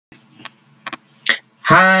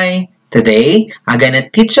Hi, today I'm gonna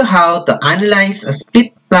teach you how to analyze a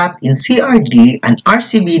split plot in CRD and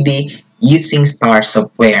RCBD using STAR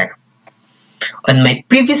software. On my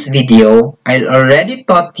previous video, I already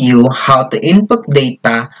taught you how to input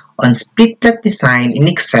data on split plot design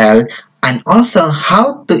in Excel and also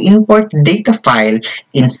how to import data file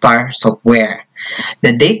in STAR software.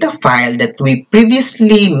 The data file that we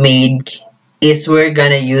previously made is we're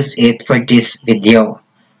gonna use it for this video.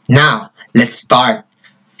 Now, let's start.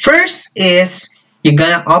 First is you're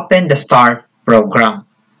gonna open the STAR program.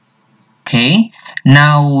 Okay,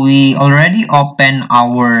 now we already open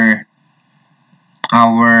our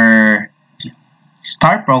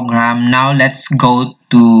STAR program. Now let's go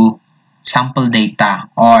to sample data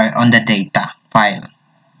or on the data file.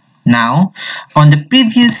 Now, on the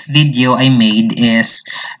previous video I made is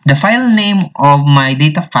the file name of my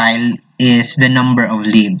data file is the number of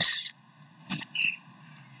leaves.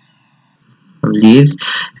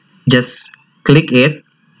 Just click it,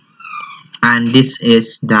 and this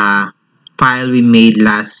is the file we made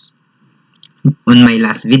on my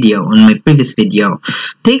previous video.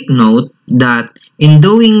 Take note that in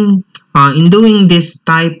doing this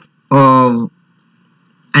type of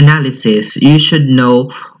analysis, you should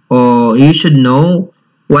know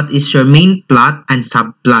what is your main plot and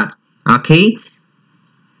subplot. Okay,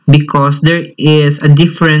 because there is a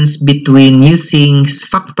difference between using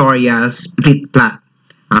factorial split plot.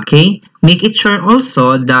 Okay, make it sure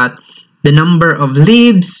also that the number of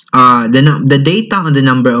leaves, the data on the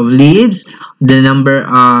number of leaves,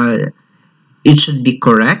 it should be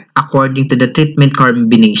correct according to the treatment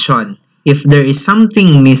combination. If there is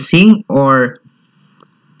something missing, or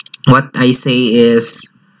what I say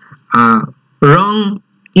is wrong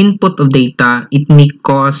input of data, it may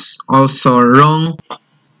cause also wrong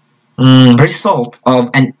result of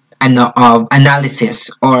analysis,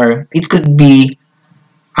 or it could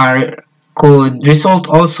result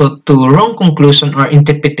also to wrong conclusion or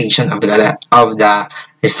interpretation of the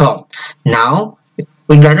result. Now,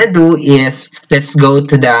 we're gonna do is let's go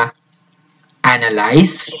to the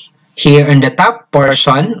Analyze. Here in the top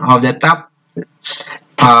portion of the top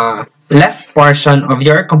left portion of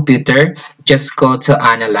your computer, just go to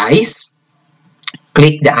Analyze.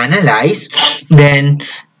 Click the Analyze. Then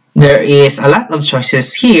there is a lot of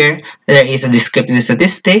choices here. There is a descriptive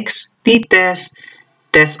statistics, t-test,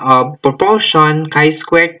 test of proportion,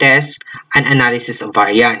 chi-square test, and analysis of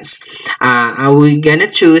variance. We're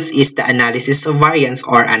gonna choose is the analysis of variance,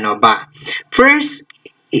 or ANOVA. First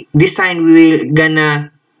design we're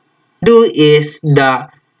gonna do is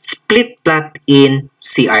the split plot in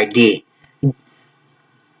CRD.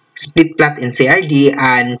 Split plot in CRD,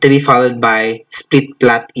 and to be followed by split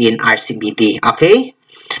plot in RCBD. Okay?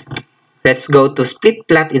 Let's go to split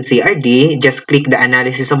plot in CRD. Just click the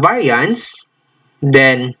analysis of variance.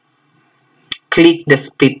 Then click the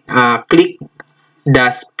split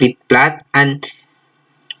plot, and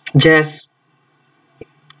just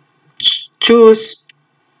choose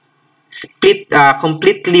split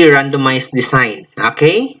completely randomized design.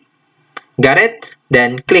 Okay, got it?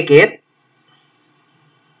 Then click it.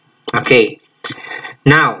 Okay,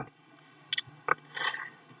 now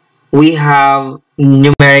we have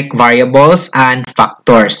numeric variables and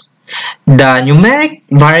factors. The numeric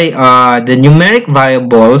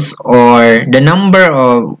variables, or the number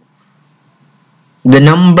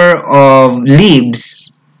of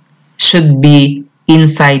leaves, should be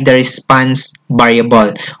inside the response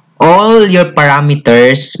variable. All your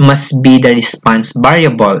parameters must be the response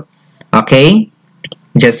variable. Okay,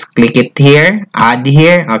 just click it here, add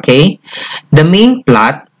here. Okay, the main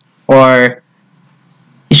plot, or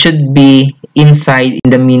it should be inside in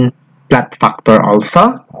the mean plot factor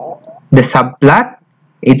also. The subplot,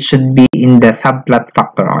 it should be in the subplot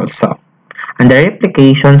factor also. And the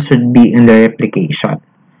replication should be in the replication.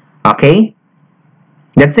 Okay?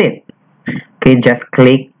 That's it. Okay, just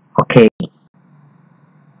click OK.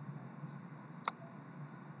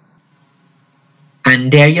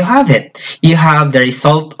 And there you have it. You have the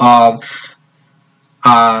result of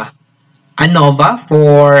ANOVA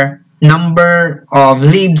for number of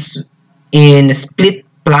leaves in split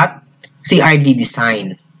plot CRD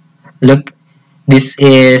design. Look, this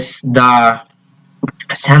is the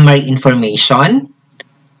summary information,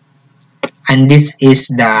 and this is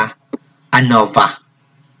the ANOVA.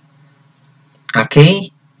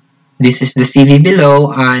 Okay, this is the CV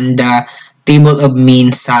below, and the table of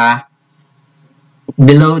means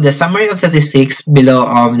below the summary of statistics. Below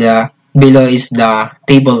is the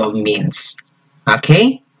table of means.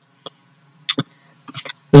 Okay,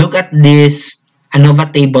 look at this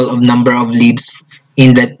ANOVA table of number of leaves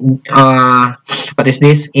in the what is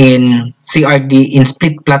this, in CRD, in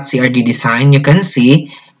split plot CRD design, you can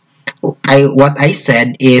see what I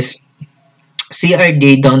said is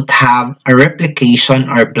CRD don't have a replication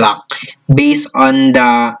or block. Based on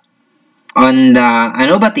the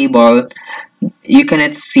ANOVA table, you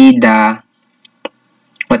cannot see the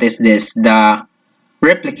what is this, the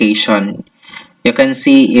replication. You can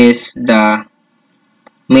see is the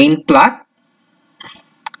main plot,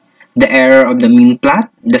 the error of the main plot,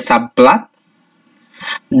 the subplot,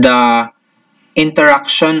 the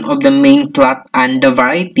interaction of the main plot and the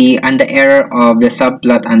variety, and the error of the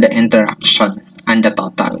subplot and the interaction and the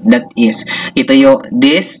total. That is,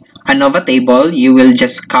 this ANOVA table, you will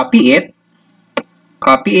just copy it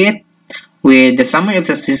with the summary of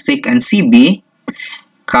statistic and CB,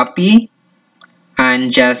 copy and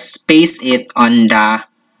just paste it on the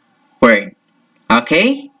Word.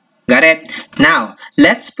 Okay, got it? Now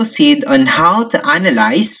let's proceed on how to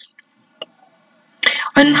analyze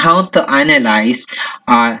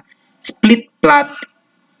split plot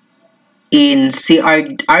in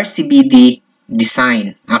RCBD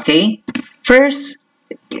design. Okay, first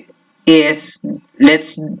is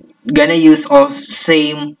let's gonna use all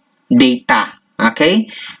same data. Okay,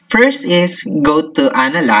 first is go to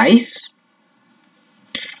Analyze,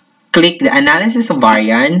 click the analysis of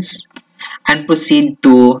variance, and proceed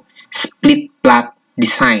to split plot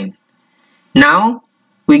design. Now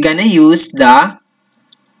we're gonna use the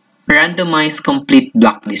randomized complete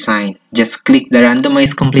block design. Just click the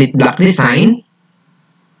randomized complete block design.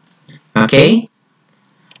 Okay,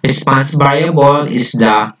 response variable is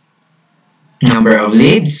the number of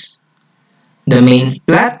leaves. The main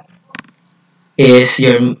plot is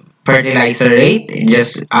your fertilizer rate,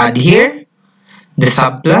 just add here. The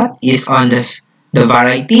subplot is on the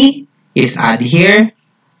variety, is add here.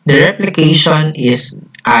 The replication is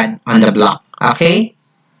add on the block. Okay,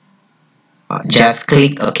 just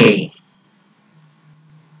click OK.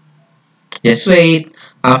 Just wait.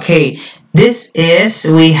 Okay, this is,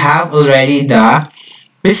 we have already the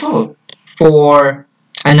result for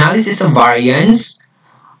analysis of variance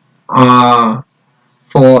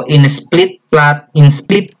for in split plot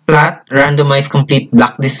randomized complete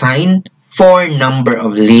block design for number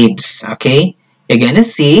of leaves. Okay, you're gonna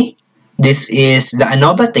see this is the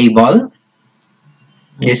ANOVA table.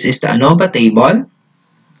 This is the ANOVA table,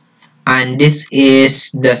 and this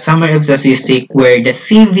is the summary of statistic where the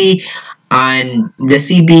CV and the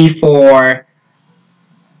CB for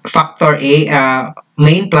factor A,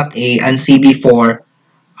 main plot A, and CB for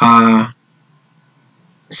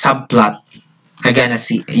subplot.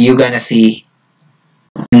 You're gonna see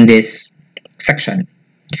in this section.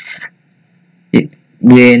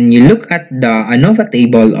 When you look at the ANOVA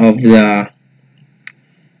table of the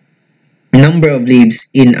number of leaves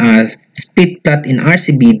in a split plot in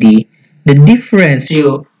RCBD, the difference,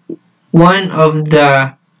 one of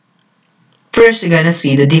the first you're gonna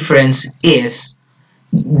see the difference is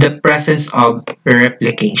the presence of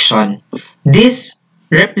replication. This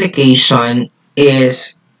replication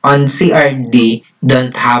is on CRD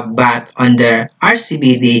don't have, but on the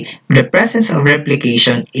RCBD the presence of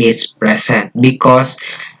replication is present because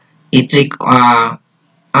it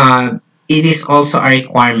is also a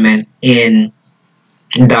requirement in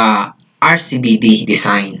the RCBD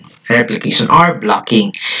design, replication or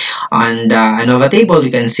blocking. On the ANOVA table,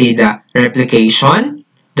 you can see the replication,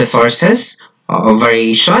 the sources of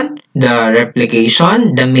variation, the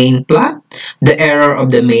replication, the main plot, the error of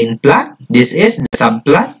the main plot, this is the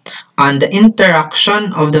subplot, and the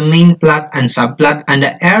interaction of the main plot and subplot, and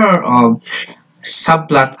the error of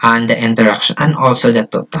subplot and the interaction, and also the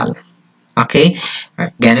total. Okay,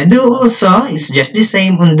 what we're gonna do also is just the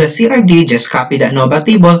same on the CRD, just copy the ANOVA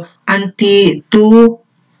table and to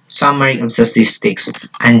summary of statistics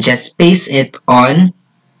and just paste it on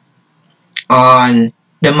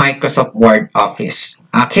the Microsoft Word Office.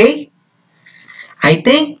 Okay, I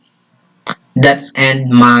think that's end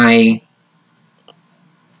my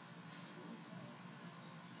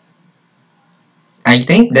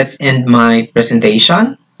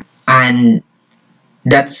presentation, and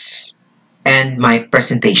that's end my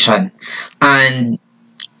presentation, and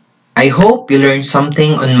I hope you learned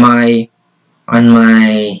something on my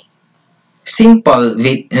simple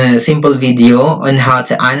video on how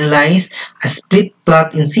to analyze a split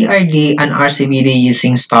plot in CRD and RCBD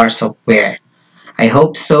using STAR software. I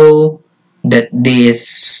hope so that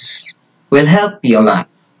this will help you a lot.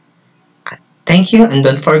 Thank you, and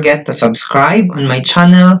don't forget to subscribe on my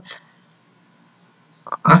channel.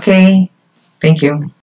 Okay, thank you.